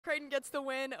Creighton gets the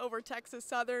win over Texas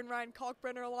Southern. Ryan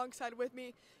Kalkbrenner alongside with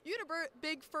me. You had a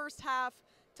big first half.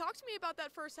 Talk to me about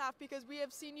that first half because we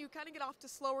have seen you kind of get off to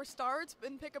slower starts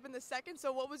and pick up in the second.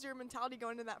 So what was your mentality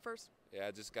going into that first? Yeah,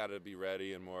 I just got to be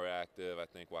ready and more active. I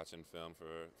think watching film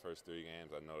for first 3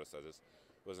 games, I noticed I just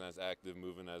wasn't as active,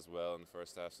 moving as well in the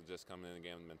first half. So just coming in the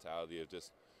game with the mentality of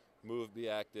just move, be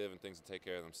active, and things will take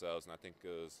care of themselves. And I think it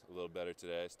was a little better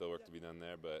today. Still work to be done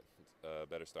there, but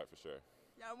better start for sure.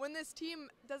 Yeah, when this team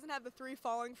doesn't have the three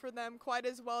falling for them quite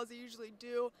as well as they usually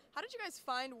do, how did you guys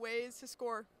find ways to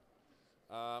score?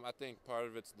 I think part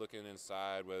of it's looking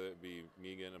inside, whether it be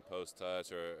me getting a post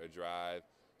touch or a drive.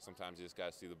 Sometimes you just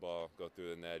got to see the ball go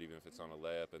through the net, even if it's on a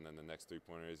layup, and then the next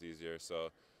three-pointer is easier. So,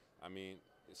 I mean,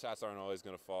 shots aren't always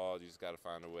going to fall. You just got to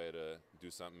find a way to do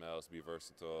something else, be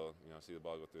versatile, see the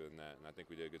ball go through the net, and I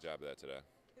think we did a good job of that today.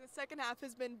 The second half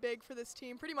has been big for this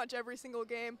team, pretty much every single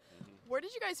game. Where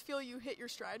did you guys feel you hit your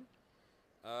stride?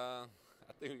 I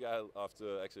think we got off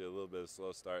to actually a little bit of a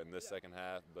slow start in this second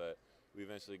half, but we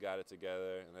eventually got it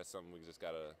together, and that's something we just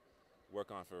got to work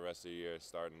on for the rest of the year,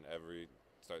 start every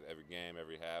game,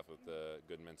 every half with a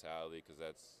good mentality, because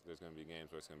there's going to be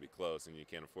games where it's going to be close, and you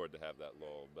can't afford to have that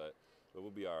lull, but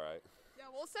we'll be all right. Yeah,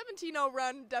 well, 17-0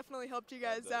 run definitely helped you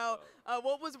guys out.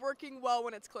 What was working well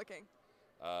when it's clicking?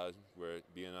 We're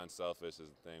being unselfish is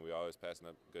the thing. We always passing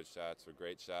up good shots or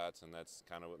great shots, and that's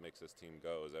kind of what makes this team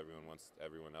go, is everyone wants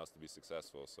everyone else to be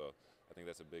successful. So I think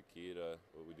that's a big key to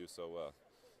what we do so well.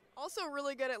 Also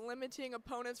really good at limiting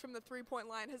opponents from the three-point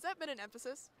line. Has that been an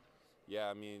emphasis? Yeah,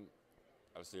 I mean,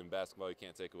 obviously in basketball you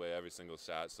can't take away every single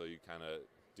shot, so you kind of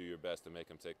do your best to make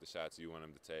them take the shots you want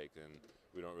them to take, and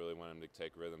we don't really want them to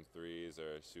take rhythm threes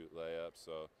or shoot layups.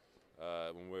 So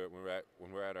when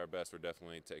we're at our best, we're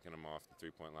definitely taking them off the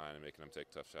three-point line and making them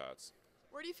take tough shots.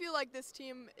 Where do you feel like this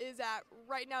team is at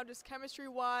right now, just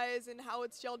chemistry-wise, and how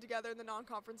it's gelled together in the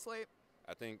non-conference slate?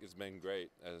 I think it's been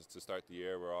great. As to start the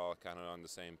year, we're all kind of on the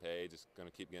same page. It's going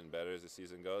to keep getting better as the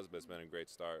season goes, but it's been a great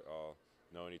start, all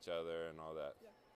knowing each other and all that. Yeah.